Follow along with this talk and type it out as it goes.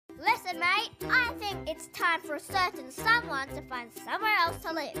Listen, mate, I think it's time for a certain someone to find somewhere else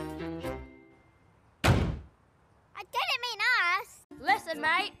to live. I didn't mean us. Listen,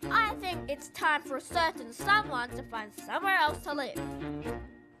 mate, I think it's time for a certain someone to find somewhere else to live.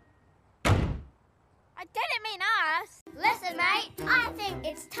 I didn't mean us. Listen, mate, I think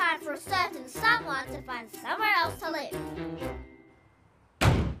it's time for a certain someone to find somewhere else to live.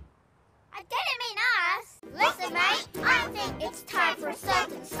 I didn't mean us. Listen, mate, I think it's time for a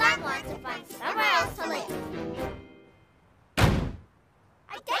certain someone to find somewhere else to live.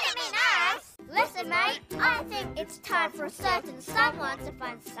 I didn't mean us. Listen, mate, I think it's time for a certain someone to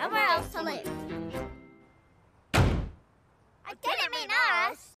find somewhere else to live. I didn't mean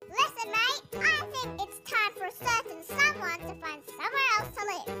us. Listen, mate, I think it's time for a certain someone to find somewhere else to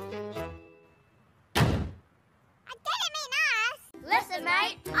live. I didn't mean us. Listen,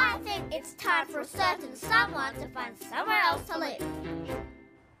 mate, I think it's time for a certain someone to find somewhere else to live.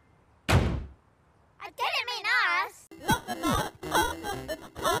 I didn't mean us.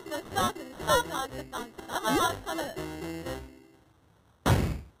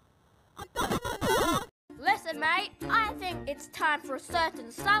 Listen, mate, I think it's time for a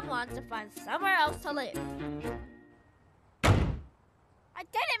certain someone to find somewhere else to live. I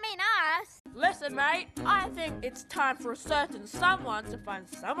didn't mean us. Listen, mate, I think it's time for a certain someone to find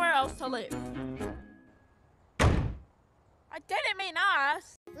somewhere else to live. I didn't mean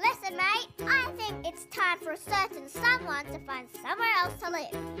us. Listen, mate, I think it's time for a certain someone to find somewhere else to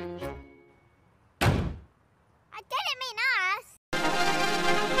live. I didn't mean us.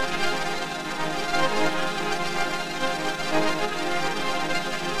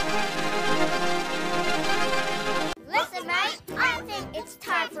 Listen, mate, I think it's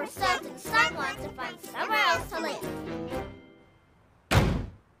time for a certain someone to find somewhere else to live.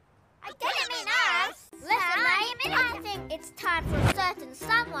 I didn't mean us. Listen, mate, I think it's time for a certain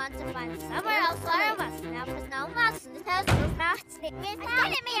someone to find somewhere else to live. I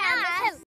didn't mean us.